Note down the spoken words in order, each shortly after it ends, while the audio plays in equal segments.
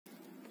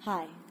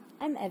Hi,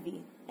 I'm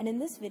Evie, and in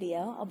this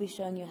video I'll be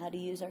showing you how to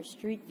use our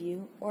Street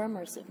View or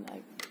immersive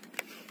mode.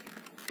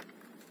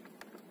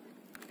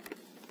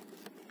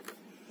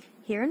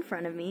 Here in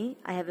front of me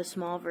I have a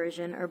small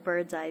version or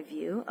bird's eye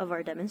view of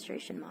our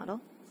demonstration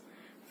model.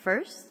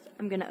 First,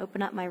 I'm going to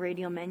open up my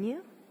radial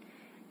menu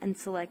and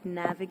select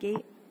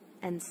Navigate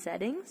and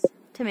Settings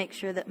to make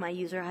sure that my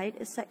user height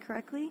is set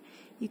correctly.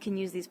 You can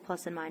use these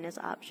plus and minus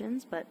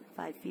options, but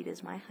 5 feet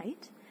is my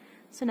height.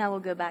 So now we'll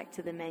go back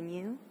to the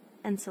menu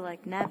and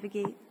select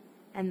Navigate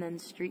and then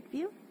Street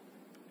View.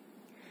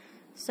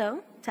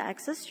 So to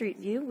access Street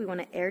View, we want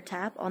to air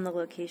tap on the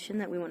location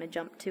that we want to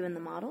jump to in the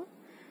model.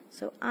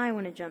 So I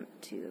want to jump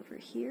to over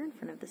here in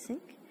front of the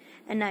sink,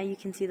 and now you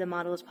can see the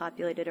model is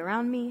populated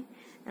around me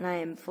and I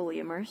am fully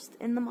immersed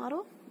in the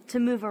model. To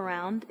move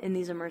around in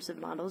these immersive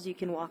models, you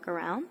can walk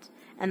around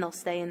and they'll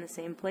stay in the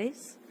same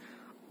place,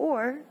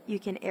 or you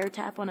can air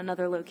tap on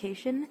another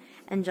location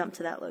and jump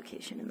to that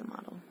location in the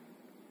model.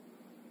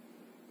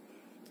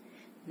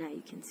 Now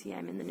you can see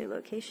I'm in the new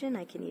location.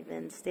 I can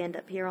even stand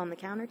up here on the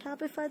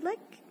countertop if I'd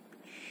like.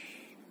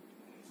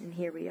 And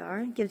here we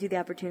are. It gives you the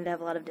opportunity to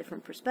have a lot of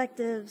different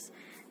perspectives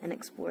and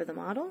explore the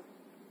model.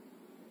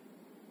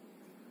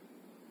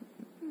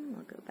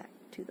 I'll go back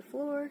to the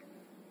floor.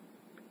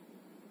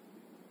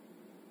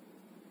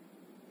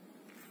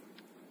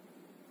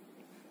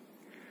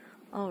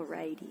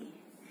 Alrighty.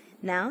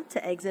 Now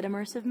to exit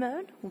immersive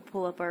mode, we'll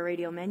pull up our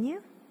radial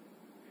menu,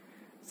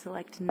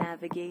 select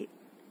Navigate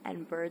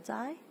and Bird's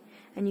Eye,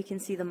 and you can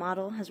see the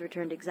model has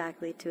returned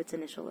exactly to its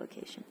initial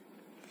location.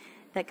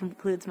 That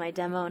concludes my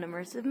demo in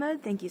immersive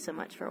mode. Thank you so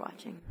much for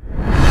watching.